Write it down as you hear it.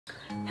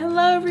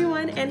Hello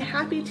everyone and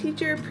happy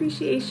Teacher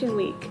Appreciation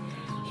Week.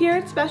 Here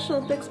at Special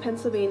Olympics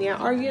Pennsylvania,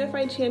 our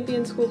Unified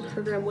Champion School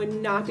program would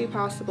not be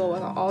possible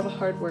without all the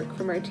hard work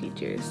from our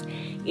teachers.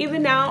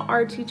 Even now,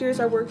 our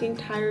teachers are working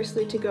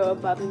tirelessly to go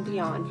above and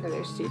beyond for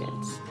their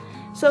students.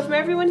 So from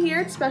everyone here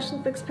at Special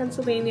Olympics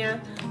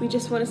Pennsylvania, we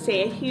just want to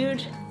say a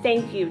huge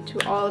thank you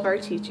to all of our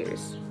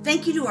teachers.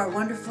 Thank you to our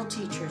wonderful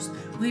teachers.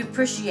 We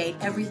appreciate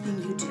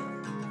everything you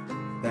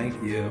do.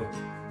 Thank you.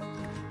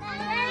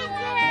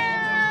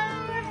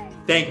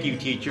 Thank you,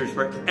 teachers,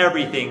 for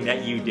everything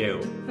that you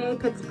do. Hey,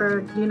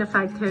 Pittsburgh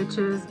Unified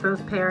coaches,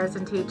 both pairs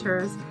and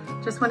teachers.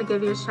 Just want to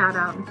give you a shout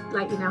out and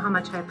let you know how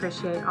much I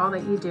appreciate all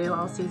that you do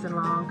all season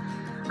long.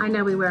 I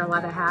know we wear a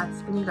lot of hats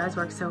and you guys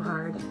work so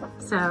hard.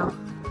 So,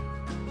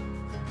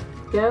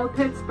 go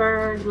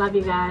Pittsburgh. Love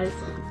you guys.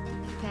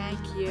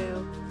 Thank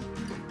you.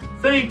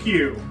 Thank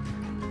you.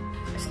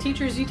 As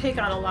teachers, you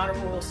take on a lot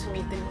of roles to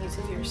meet the needs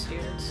of your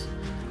students.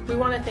 We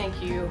want to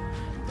thank you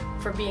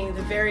for being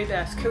the very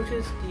best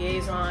coaches,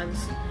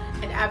 liaisons,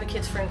 and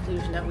advocates for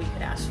inclusion that we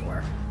could ask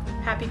for.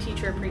 Happy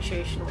Teacher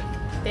Appreciation Week.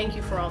 Thank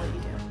you for all that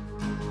you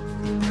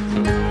do.